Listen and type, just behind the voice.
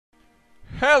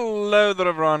Hello there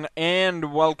everyone,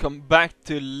 and welcome back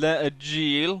to Le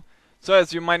Agile. So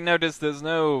as you might notice, there's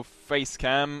no face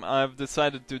cam. I've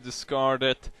decided to discard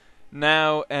it.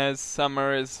 Now as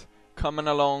summer is coming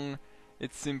along,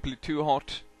 it's simply too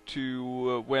hot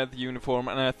to wear the uniform,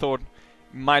 and I thought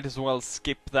might as well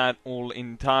skip that all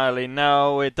entirely.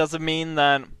 Now it doesn't mean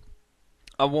that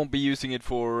I won't be using it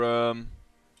for well,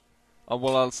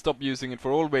 I'll stop using it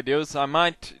for all videos. I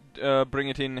might bring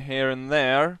it in here and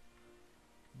there.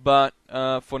 But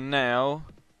for now,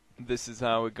 this is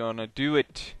how we're gonna do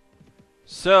it.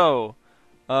 So,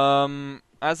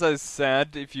 as I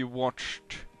said, if you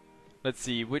watched, let's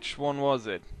see, which one was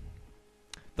it?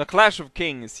 The Clash of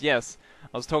Kings, yes.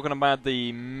 I was talking about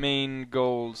the main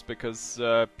goals because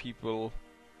people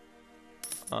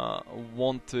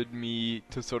wanted me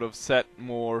to sort of set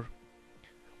more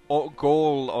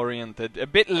goal-oriented. A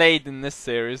bit late in this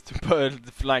series to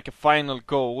put like a final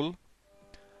goal.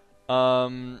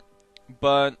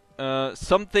 But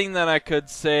something that I could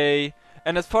say,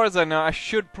 and as far as I know, I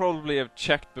should probably have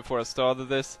checked before I started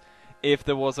this if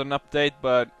there was an update,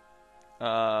 but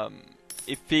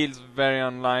it feels very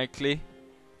unlikely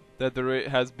that there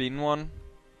has been one,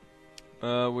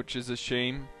 which is a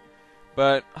shame.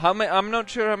 But how many? I'm not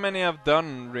sure how many I've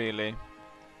done really,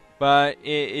 but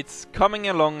it's coming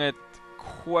along at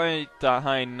quite a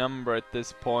high number at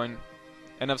this point.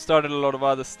 And I've started a lot of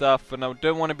other stuff, and I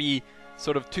don't want to be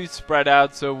sort of too spread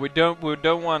out. So we don't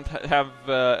want to have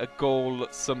a goal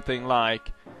something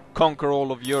like conquer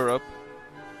all of Europe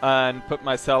and put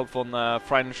myself on the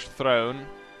French throne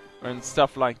and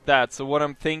stuff like that. So what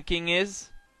I'm thinking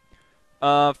is,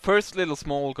 first little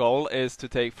small goal is to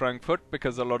take Frankfurt,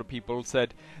 because a lot of people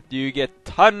said, "Do you get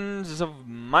tons of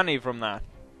money from that?"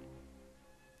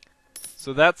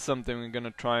 So that's something we're gonna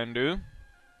try and do.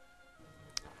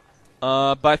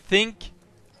 But I think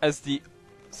as the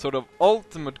sort of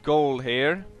ultimate goal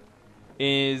here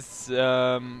is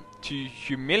to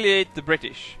humiliate the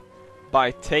British by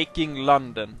taking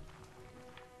London.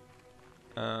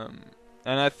 And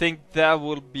I think that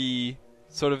will be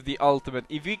sort of the ultimate.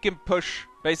 If we can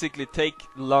basically take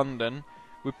London,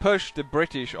 we push the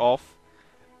British off,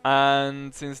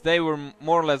 and since they were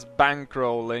more or less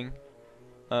bankrolling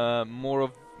more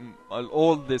of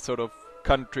all this sort of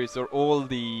countries, or all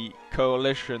the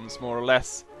coalitions more or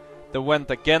less that went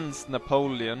against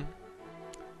Napoleon,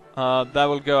 that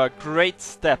will go a great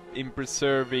step in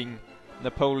preserving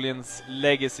Napoleon's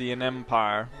legacy and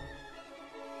empire.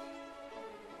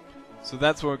 So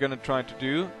that's what we're gonna try to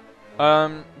do.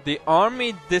 The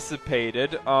army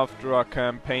dissipated after our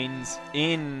campaigns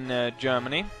in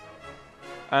Germany,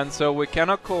 and so we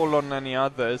cannot call on any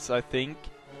others, I think,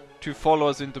 to follow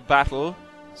us into battle.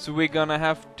 So we're gonna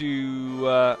have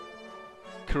to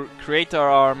create our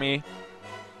army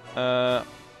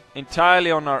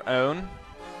entirely on our own.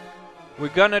 We're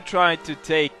gonna try to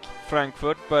take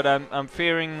Frankfurt, but I'm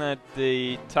fearing that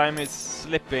the time is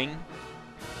slipping,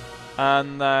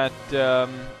 and that there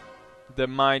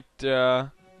might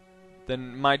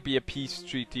be a peace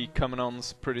treaty coming on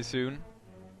pretty soon.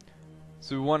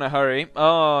 So we wanna hurry.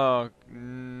 Oh,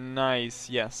 nice,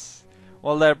 yes.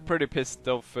 Well, they're pretty pissed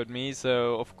off at me,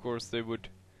 so of course they would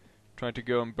try to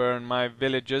go and burn my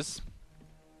villages.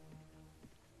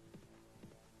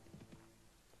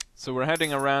 So we're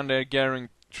heading around there, gathering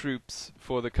troops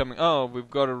for the coming... Oh,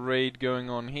 we've got a raid going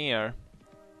on here.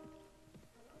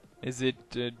 Is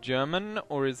it German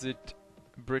or is it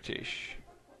British?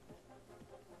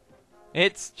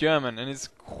 It's German, and it's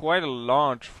quite a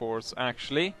large force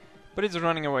actually, but it's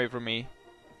running away from me.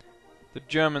 The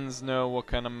Germans know what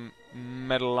kind of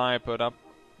metal I put up.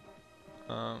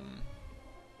 But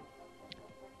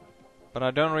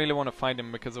I don't really want to fight him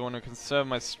because I want to conserve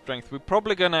my strength. We're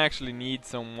probably gonna actually need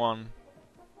someone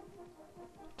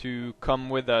to come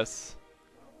with us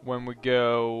when we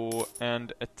go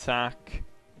and attack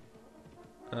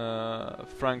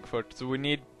Frankfurt. So we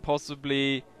need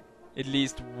possibly at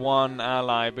least one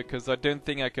ally, because I don't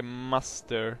think I can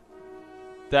muster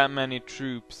that many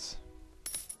troops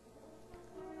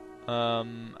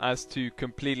as to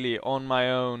completely on my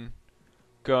own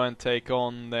go and take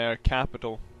on their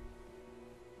capital.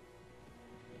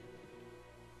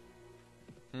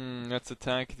 Let's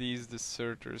attack these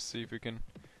deserters, see if we can...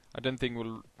 I don't think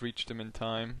we'll reach them in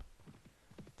time.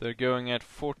 They're going at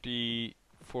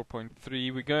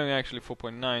 44.3, we're going actually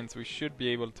 4.9, so we should be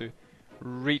able to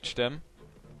reach them.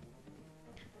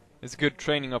 It's a good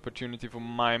training opportunity for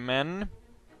my men.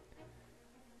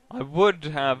 I would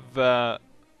have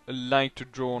liked to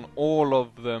draw all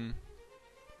of them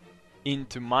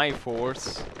into my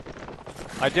force.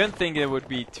 I don't think it would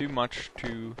be too much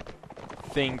to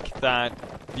think that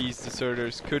these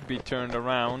deserters could be turned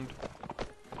around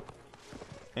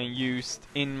and used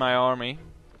in my army.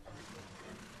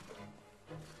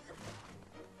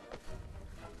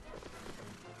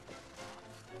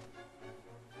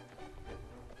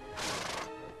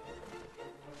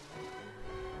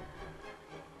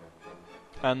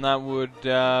 And that would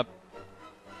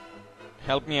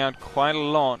help me out quite a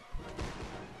lot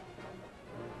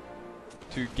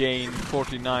to gain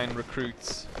 49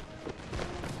 recruits.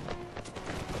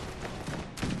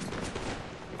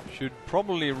 Should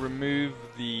probably remove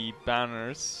the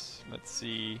banners. Let's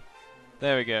see.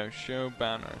 There we go. Show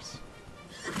banners.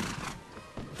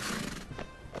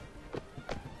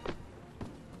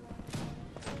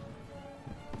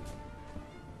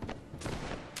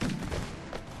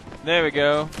 There we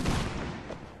go.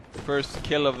 First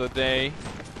kill of the day.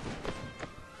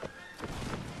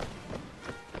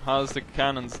 How's the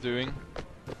cannons doing?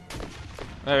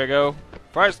 There we go.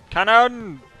 First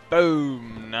cannon!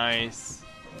 Boom! Nice.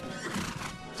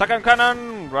 Second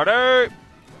cannon! Ready!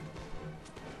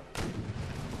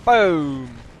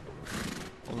 Boom!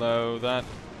 Although that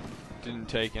didn't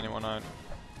take anyone out.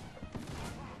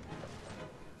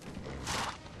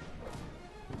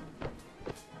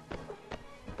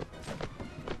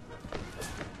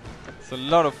 There's a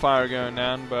lot of fire going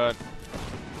down, but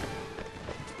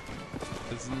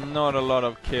there's not a lot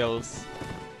of kills.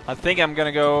 I think I'm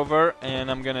gonna go over and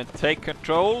I'm gonna take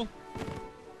control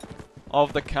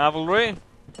of the cavalry.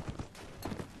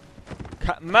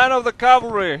 Man of the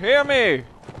cavalry, hear me!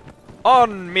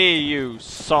 On me, you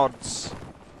sods!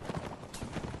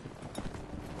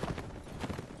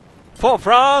 For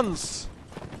France!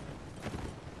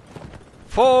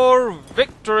 For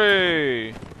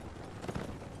victory!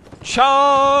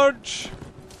 Charge!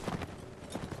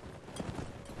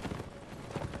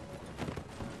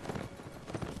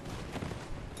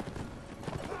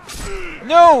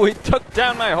 No! He took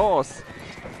down my horse!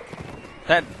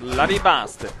 That bloody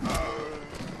bastard!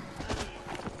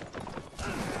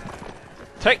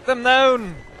 Take them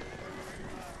down!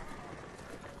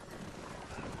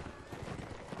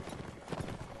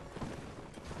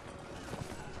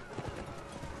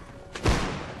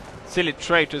 Silly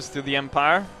traitors to the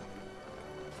Empire.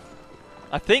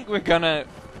 I think we're gonna...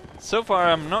 So far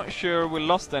I'm not sure we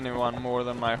lost anyone more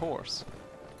than my horse.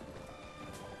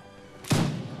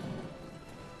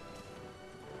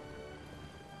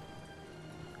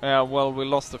 Well, we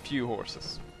lost a few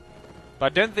horses. But I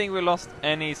don't think we lost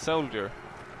any soldier.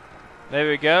 There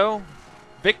we go.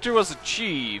 Victory was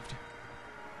achieved.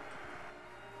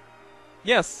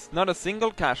 Yes, not a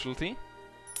single casualty.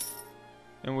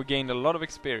 And we gained a lot of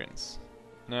experience.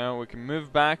 Now we can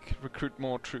move back, recruit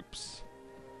more troops.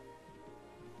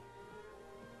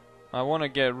 I want to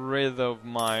get rid of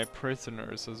my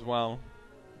prisoners as well.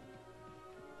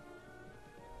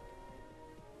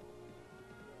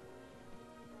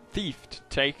 Thief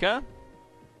taker.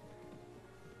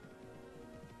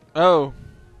 Oh,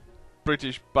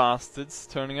 British bastards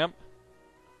turning up.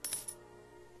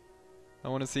 I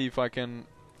want to see if I can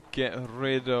get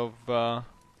rid of no,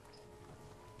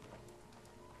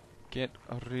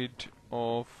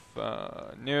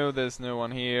 there's no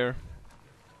one here.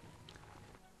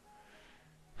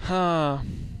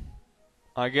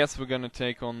 I guess we're gonna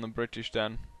take on the British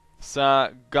then.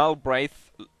 Sir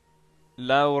Galbraith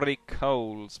Lowry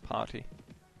Cole's party.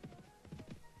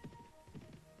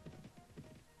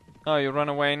 Oh, you run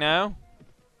away now?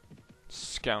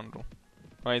 Scoundrel.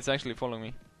 Oh, it's actually following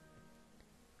me.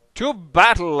 To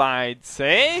battle, I'd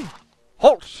say!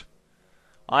 Halt!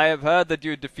 I have heard that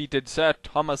you defeated Sir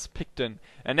Thomas Picton,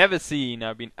 and ever seen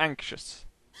I've been anxious.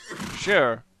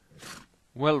 Sure.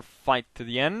 We'll fight to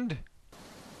the end.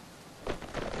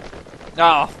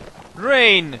 Ah!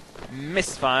 Rain!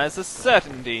 Misfire's a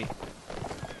certainty.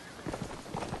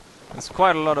 There's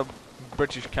quite a lot of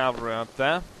British cavalry up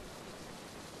there.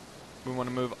 We want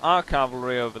to move our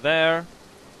cavalry over there.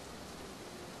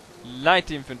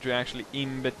 Light infantry actually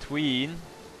in between.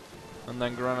 And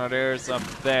then grenadiers up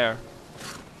there.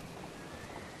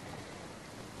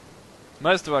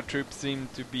 Most of our troops seem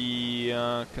to be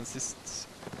consists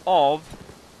of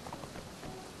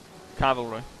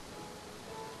cavalry.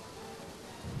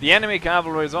 The enemy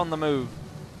cavalry is on the move.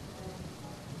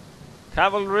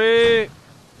 Cavalry!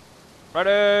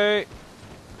 Ready!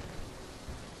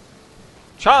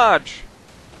 Charge!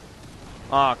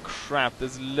 Ah, crap,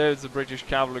 there's loads of British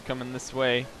cavalry coming this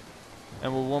way.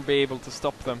 And we won't be able to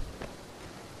stop them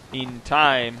in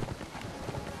time.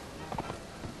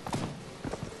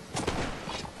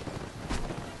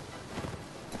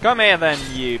 Come here then,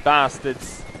 you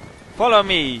bastards. Follow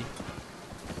me.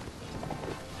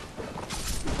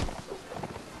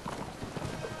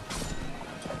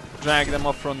 drag them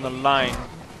off from the line.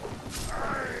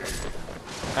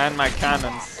 And my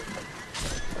cannons.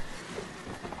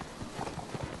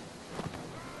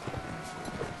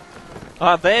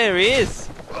 Ah, there he is!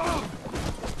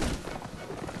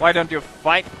 Why don't you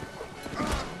fight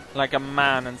like a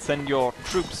man and send your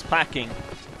troops packing?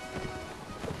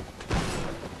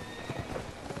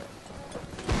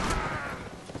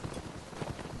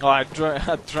 Oh, I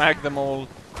dragged them all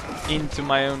into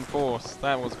my own force.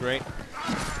 That was great.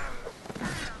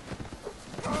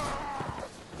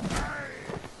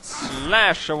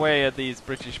 Slash away at these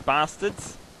British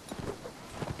bastards.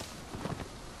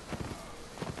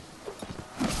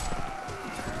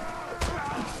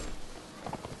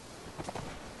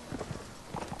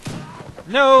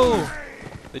 No!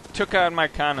 They took out my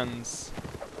cannons.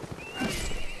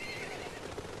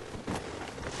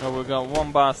 Oh, we've got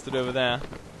one bastard over there.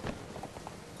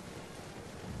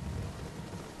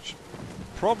 Should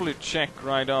probably check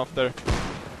right after.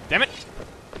 Damn it!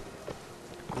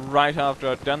 Right after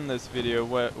I've done this video,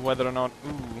 whether or not.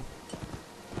 Ooh.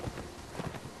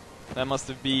 That must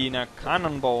have been a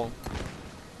cannonball.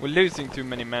 We're losing too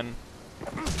many men.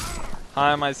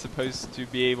 How am I supposed to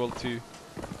be able to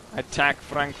attack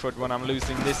Frankfurt when I'm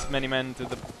losing this many men to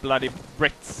the bloody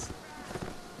Brits?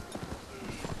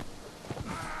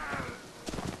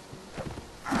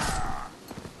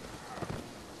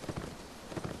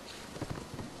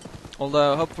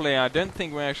 Although, hopefully, I don't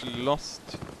think we actually lost.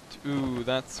 Ooh,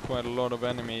 that's quite a lot of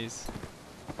enemies.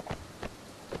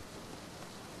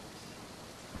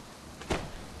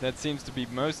 That seems to be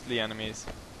mostly enemies.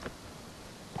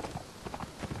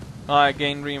 I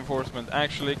gained reinforcement.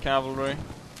 Actually, cavalry,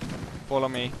 follow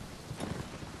me.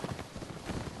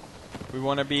 We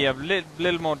want to be a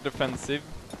little more defensive.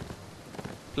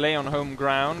 Play on home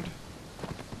ground.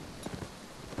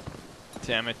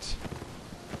 Damn it.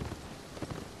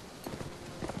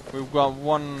 We've got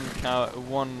one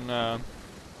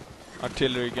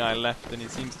artillery guy left, and he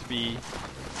seems to be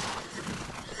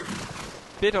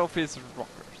a bit off his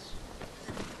rockers.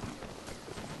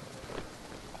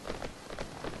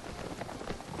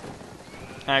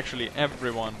 Actually,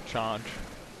 everyone charge.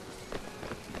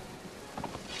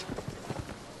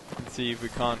 Let's see if we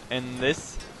can't end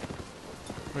this.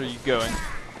 Where are you going?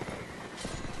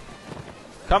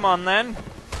 Come on then!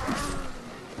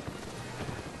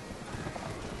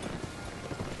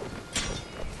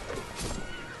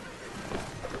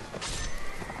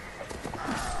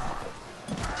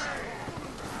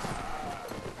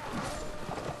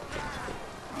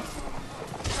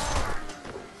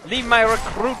 Leave my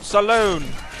recruits alone!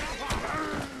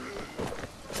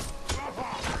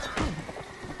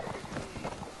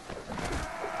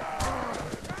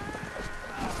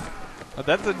 Oh,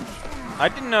 that's a... I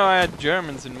didn't know I had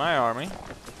Germans in my army.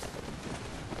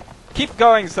 Keep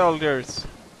going, soldiers!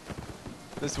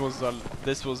 This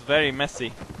was very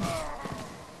messy.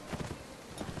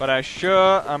 But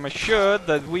I'm assured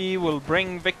that we will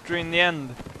bring victory in the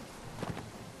end.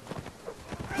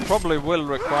 Probably will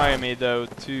require me though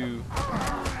to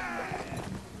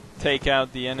take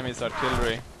out the enemy's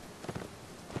artillery.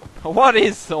 What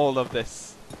is all of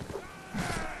this?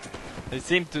 They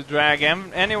seem to drag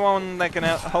anyone that can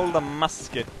hold a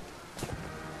musket.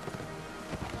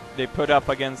 They put up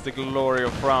against the glory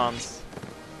of France.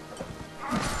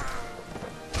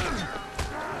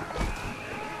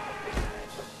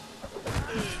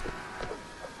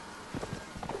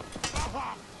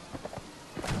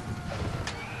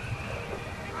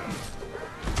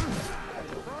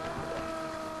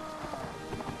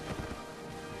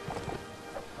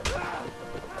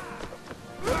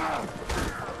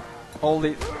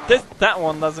 Holy, that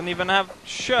one doesn't even have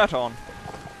shirt on.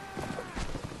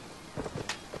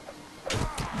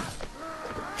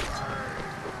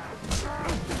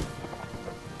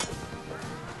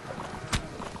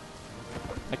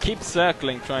 I keep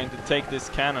circling trying to take this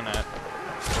cannon out.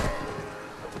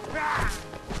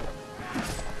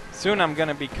 Soon I'm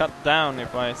gonna be cut down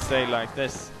if I stay like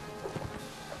this.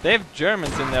 They have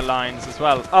Germans in their lines as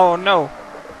well. Oh no!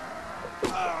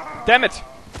 Damn it!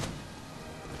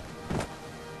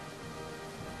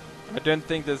 I don't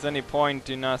think there's any point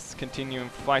in us continuing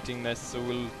fighting this, so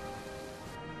we'll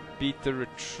beat the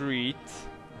retreat.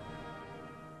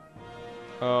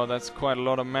 Oh, that's quite a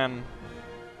lot of men.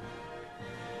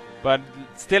 But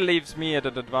it still leaves me at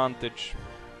an advantage.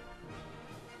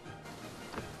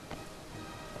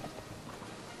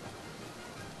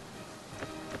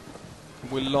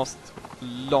 We lost a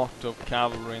lot of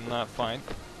cavalry in that fight.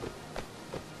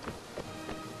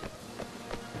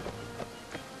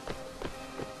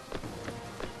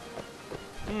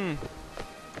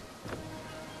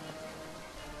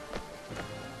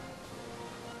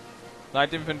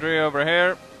 Light infantry over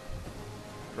here.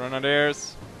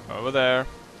 Grenadiers over there.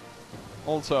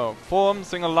 Also, form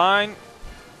single line.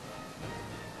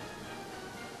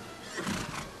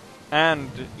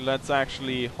 And let's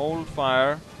actually hold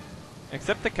fire.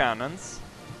 Except the cannons.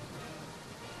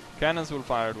 Cannons will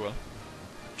fire at will.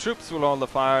 Troops will hold the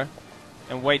fire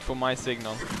and wait for my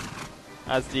signal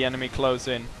as the enemy close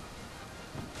in.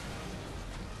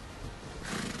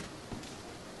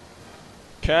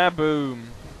 Kaboom!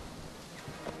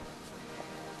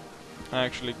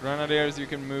 Actually, grenadiers, you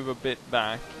can move a bit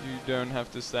back. You don't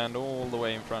have to stand all the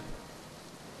way in front.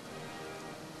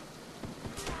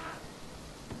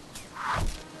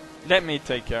 Let me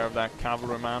take care of that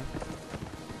cavalryman.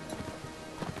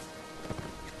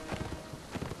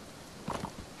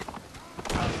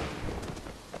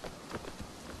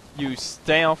 You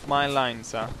stay off my line,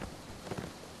 sir.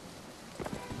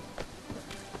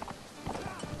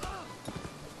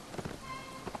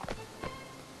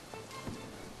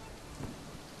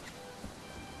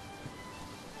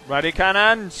 Ready,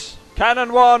 cannons!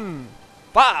 Cannon 1!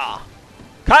 Fire!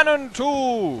 Cannon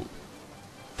 2!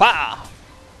 Fire!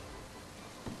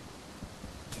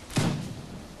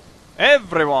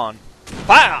 Everyone!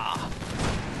 Fire!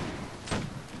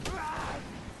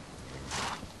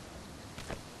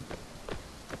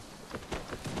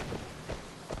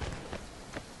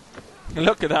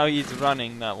 Look at how he's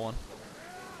running, that one.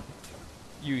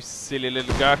 You silly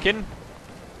little gherkin.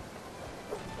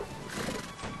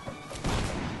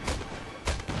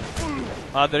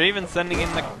 They're even sending in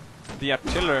the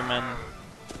artillerymen.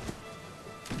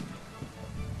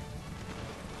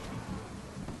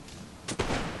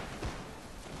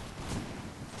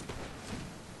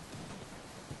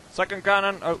 Second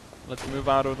cannon. Oh, let's move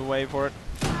out of the way for it.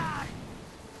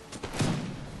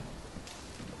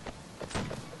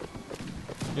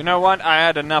 You know what? I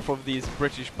had enough of these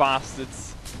British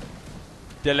bastards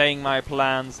delaying my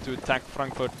plans to attack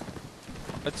Frankfurt.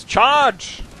 Let's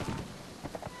charge!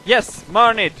 Yes,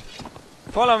 Marnid!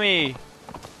 Follow me!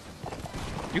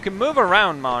 You can move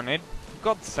around, Marnid. For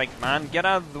God's sake, man, get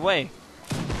out of the way.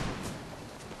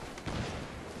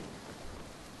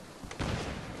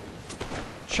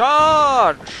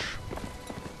 Charge!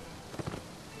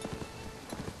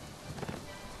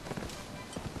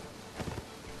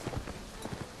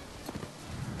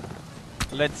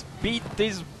 Let's beat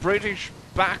these British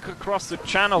back across the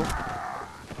channel.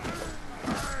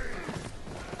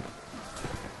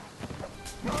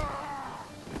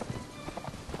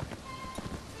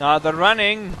 They're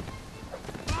running.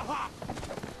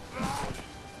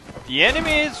 The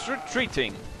enemy is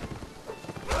retreating.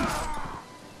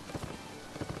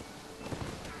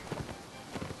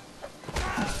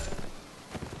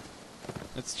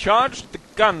 Let's charge the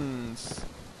guns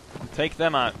and take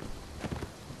them out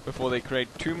before they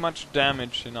create too much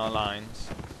damage in our lines.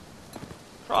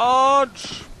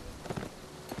 Charge!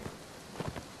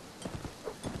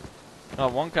 Oh,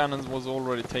 one cannon was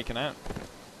already taken out.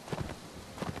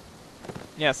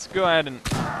 Yes, go ahead and...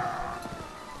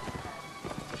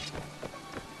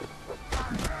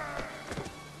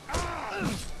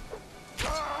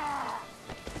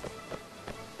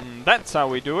 that's how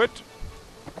we do it.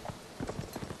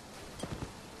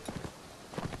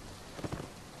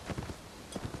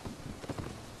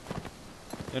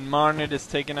 And Marnid is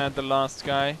taking out the last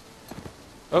guy.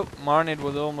 Oh, Marnid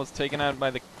was almost taken out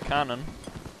by the cannon.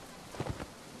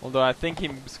 Although I think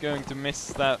he's going to miss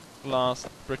that last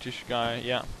British guy,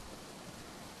 yeah.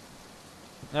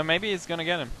 Now maybe he's gonna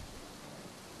get him.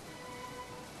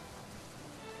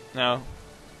 No.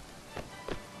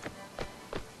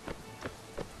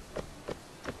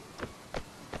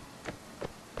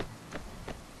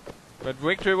 But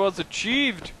victory was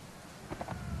achieved!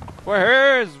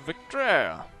 Where's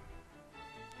victory?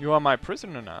 You are my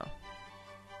prisoner now.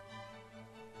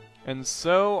 And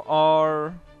so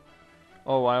are...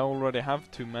 Oh, I already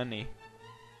have too many.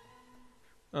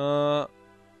 Do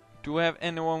we have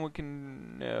anyone we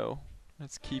can... No.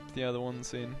 Let's keep the other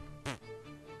ones in.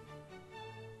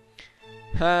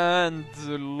 And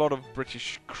a lot of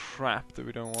British crap that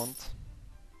we don't want.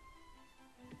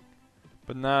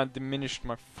 But now I diminished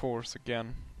my force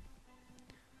again.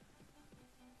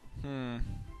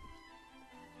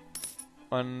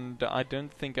 And I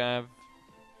don't think I have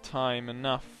time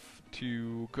enough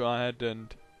to go ahead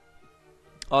and...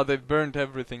 Oh, they've burned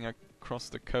everything across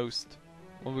the coast.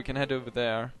 Well, we can head over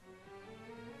there.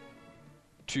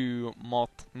 To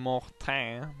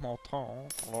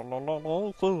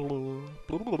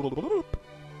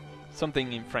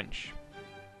something in French.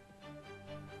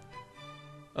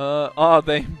 Oh,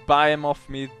 they buy him off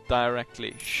me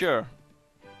directly. Sure.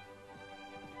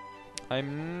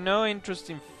 I'm no interest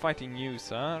in fighting you,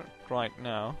 sir, right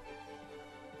now.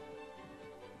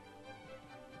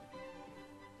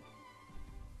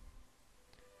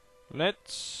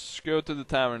 Let's go to the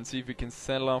tavern, see if we can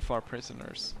sell off our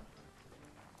prisoners.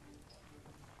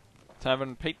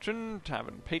 Tavern patron,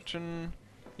 tavern patron.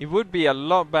 It would be a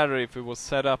lot better if it was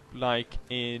set up like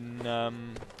in,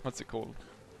 what's it called?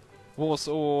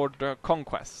 Warsword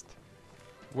Conquest.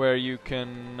 Where you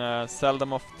can sell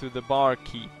them off to the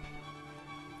barkeep.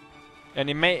 And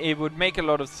it would make a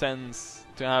lot of sense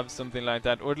to have something like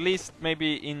that, or at least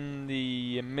maybe in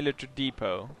the military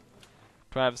depot,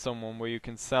 to have someone where you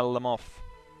can sell them off.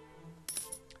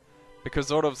 Because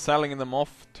sort of selling them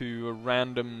off to a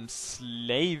random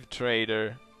slave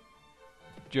trader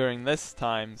during this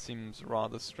time seems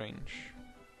rather strange.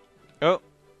 Oh!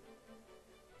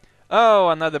 Oh,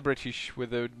 another British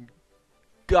with a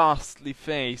ghastly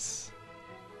face.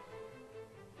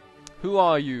 Who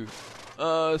are you?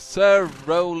 Sir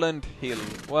Rowland Hill.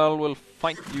 Well, we'll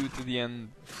fight you to the end.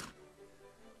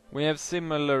 We have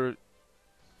similar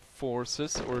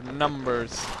forces, or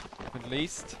numbers, at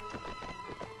least.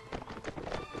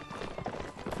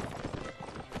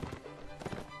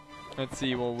 Let's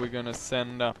see what we're gonna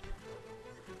send up.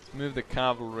 Let's move the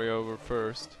cavalry over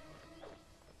first.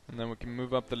 And then we can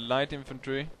move up the light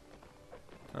infantry.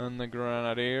 And the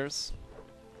grenadiers.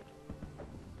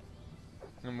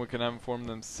 And we can have form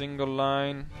them single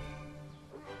line.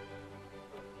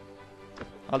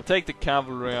 I'll take the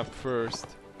cavalry up first.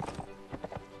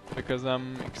 Because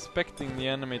I'm expecting the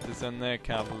enemy to send their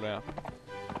cavalry up.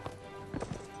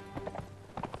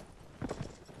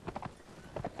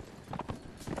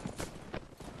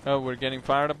 Oh, we're getting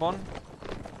fired upon?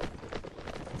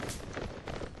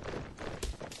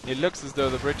 It looks as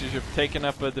though the British have taken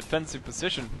up a defensive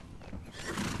position.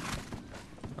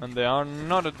 And they are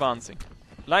not advancing.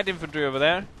 Light infantry over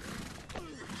there.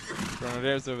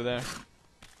 Grenadiers over there.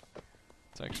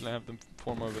 Let's actually have them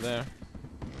form over there.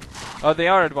 Oh, they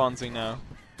are advancing now.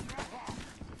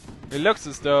 It looks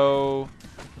as though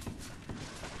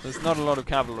there's not a lot of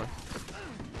cavalry.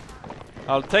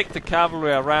 I'll take the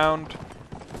cavalry around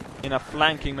in a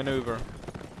flanking maneuver.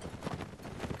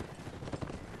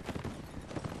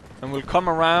 And we'll come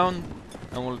around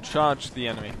and we'll charge the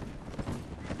enemy.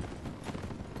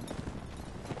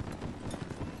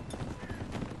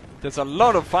 There's a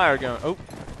lot of fire going. Oh,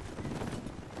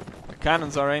 the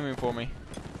cannons are aiming for me.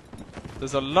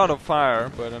 There's a lot of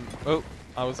fire, but oh,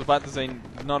 I was about to say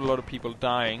not a lot of people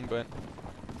dying, but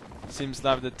seems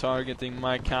like they're targeting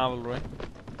my cavalry.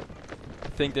 I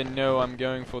think they know I'm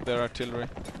going for their artillery.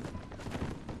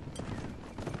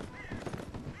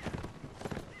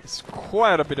 There's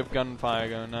quite a bit of gunfire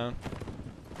going on.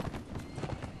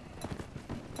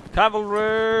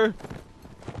 Cavalry!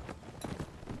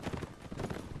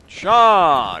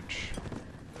 Charge!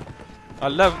 I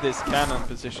love this cannon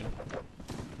position.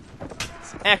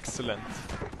 It's excellent.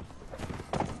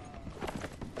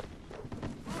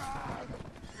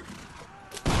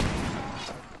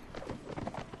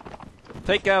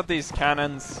 Take out these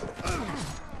cannons.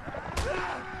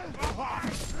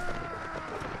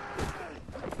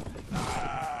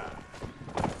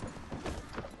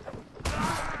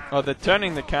 Oh, they're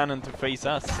turning the cannon to face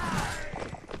us.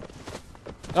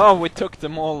 Oh, we took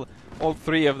them all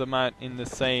three of them out in the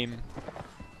same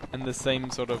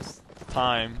sort of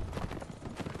time.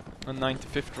 A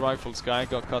 95th Rifles guy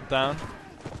got cut down.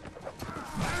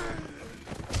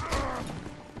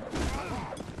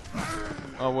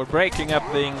 Oh, we're breaking up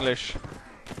the English.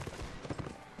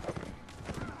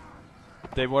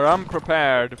 They were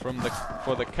unprepared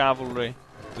for the cavalry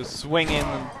to swing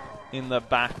in the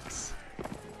backs.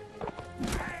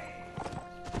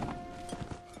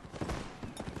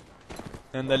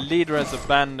 And the leader has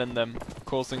abandoned them,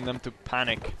 causing them to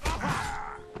panic.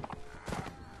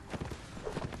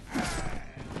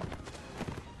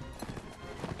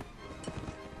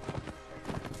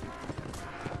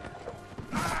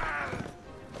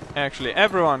 Actually,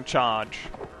 everyone charge.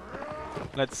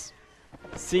 Let's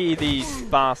see these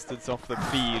bastards off the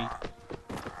field.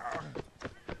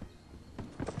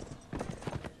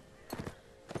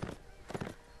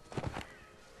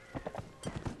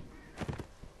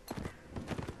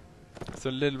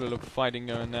 There's a little bit of fighting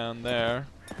going on there.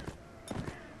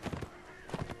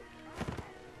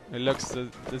 It looks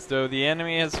as though the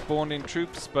enemy has spawned in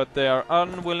troops, but they are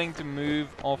unwilling to move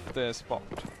off their spot.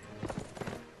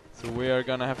 So we are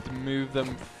gonna have to move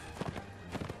them.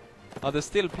 Are there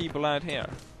still people out here?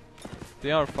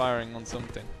 They are firing on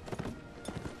something.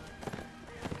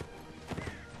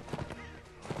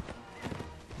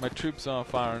 My troops are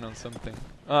firing on something.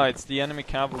 Ah, it's the enemy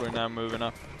cavalry now moving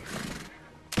up.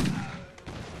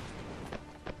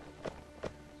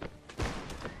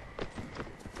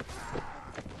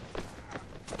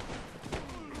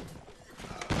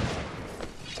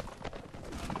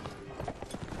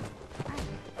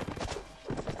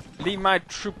 Leave my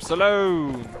troops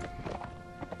alone!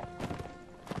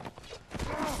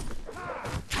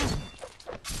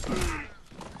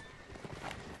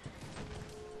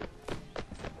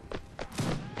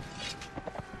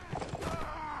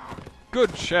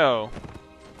 Good show!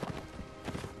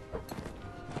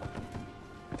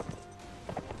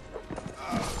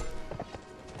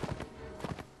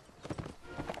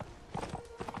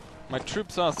 My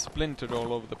troops are splintered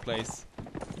all over the place.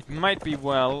 It might be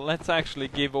well, let's actually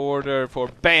give order for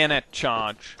bayonet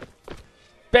charge.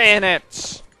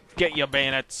 Bayonets! Get your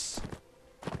bayonets!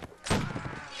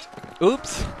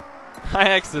 Oops! I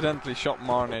accidentally shot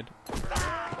Marnid.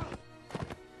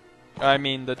 I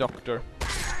mean the doctor.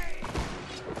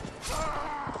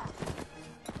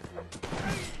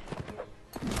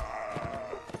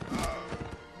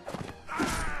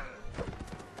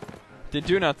 They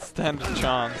do not stand a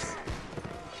chance.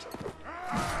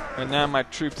 And now my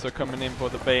troops are coming in for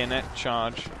the bayonet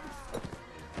charge.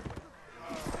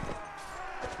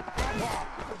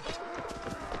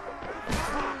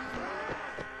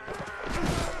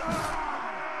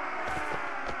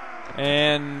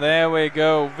 And there we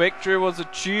go. Victory was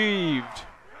achieved.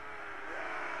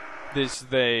 This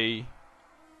day.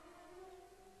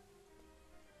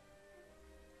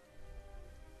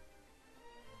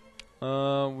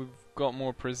 We've got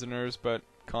more prisoners, but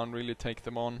can't really take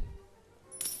them on.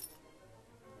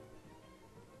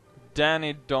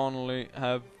 Danny Donnelly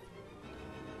have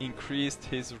increased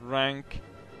his rank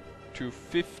to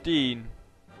 15.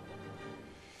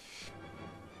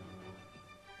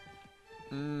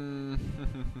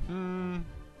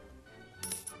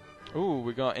 Ooh,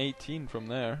 we got 18 from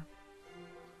there.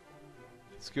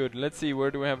 It's good. Let's see,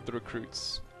 where do we have the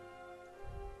recruits?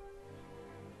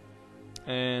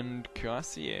 And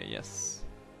Cuirassier, yes.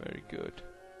 Very good.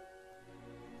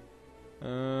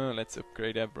 Let's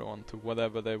upgrade everyone to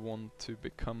whatever they want to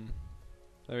become.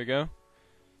 There we go.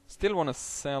 Still want to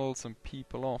sell some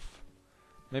people off.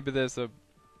 Maybe there's a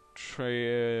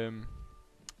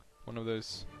one of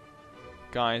those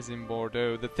guys in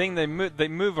Bordeaux. The thing, they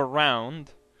move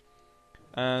around,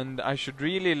 and I should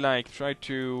really like try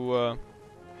to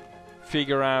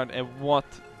figure out at what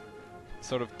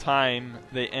sort of time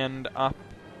they end up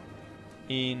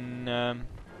in.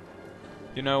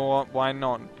 You know what? Why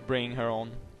not bring her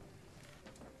on?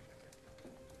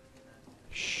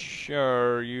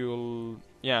 Sure, you'll...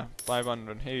 Yeah,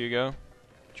 500. Here you go.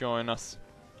 Join us.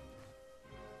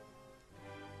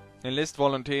 Enlist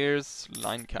volunteers,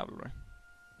 line cavalry.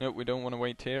 No, we don't want to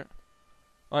wait here.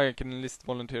 Oh, I can enlist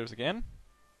volunteers again.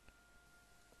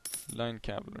 Line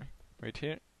cavalry. Wait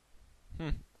here.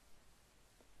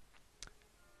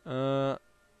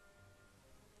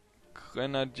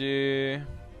 Grenadier.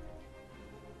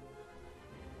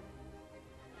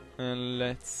 And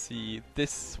let's see,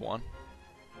 this one.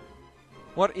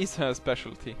 What is her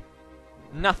specialty?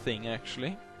 Nothing,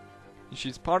 actually.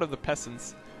 She's part of the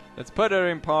peasants. Let's put her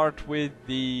in part with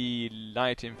the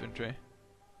light infantry.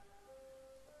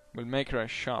 We'll make her a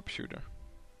sharpshooter.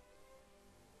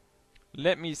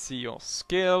 Let me see your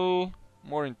skill,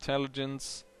 more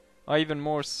intelligence, even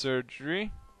more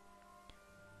surgery,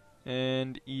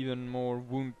 and even more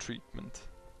wound treatment.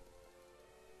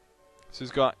 So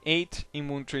he's got 8 in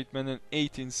wound treatment and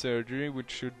 8 in surgery,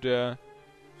 which should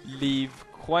leave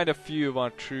quite a few of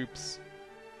our troops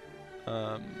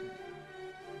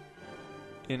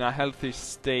in a healthy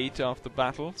state after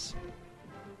battles.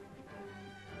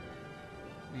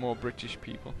 More British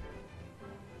people.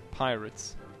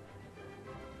 Pirates.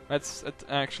 Let's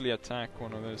actually attack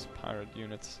one of those pirate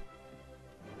units.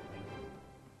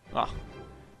 Ah,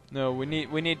 no, we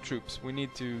need troops. We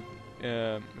need to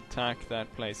attack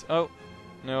that place. Oh,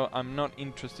 no, I'm not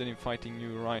interested in fighting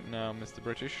you right now, Mr.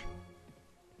 British.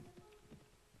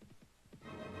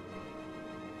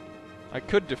 I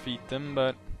could defeat them,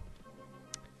 but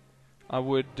I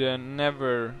would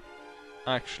never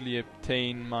actually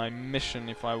obtain my mission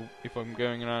if I'm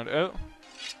going around. Oh,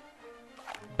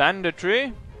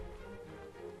 banditry.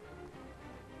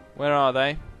 Where are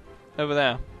they? Over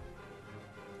there.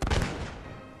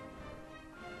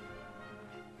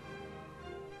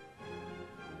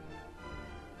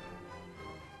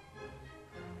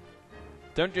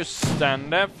 Don't just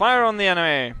stand there. Fire on the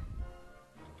enemy.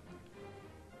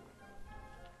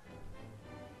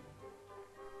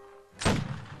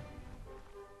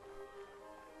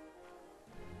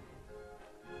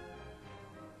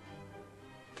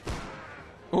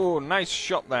 Oh, nice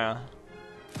shot there.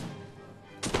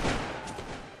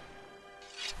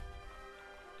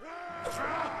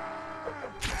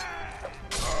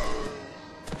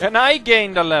 And I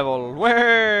gained a level.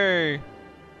 Way!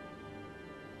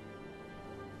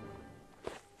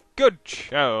 Good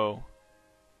show.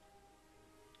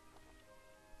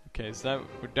 Okay, is that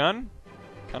we're done?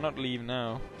 Cannot leave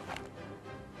now.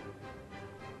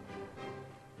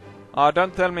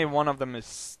 Don't tell me one of them is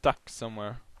stuck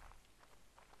somewhere.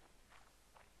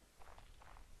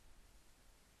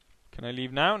 Can I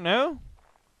leave now? No?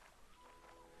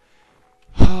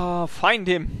 Find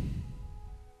him.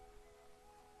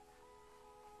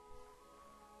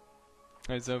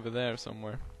 He's over there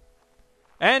somewhere.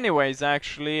 Anyways,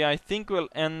 actually, I think we'll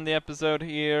end the episode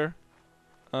here.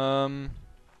 I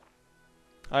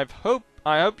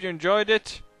hope you enjoyed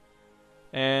it.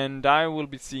 And I will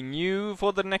be seeing you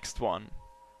for the next one.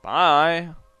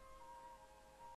 Bye!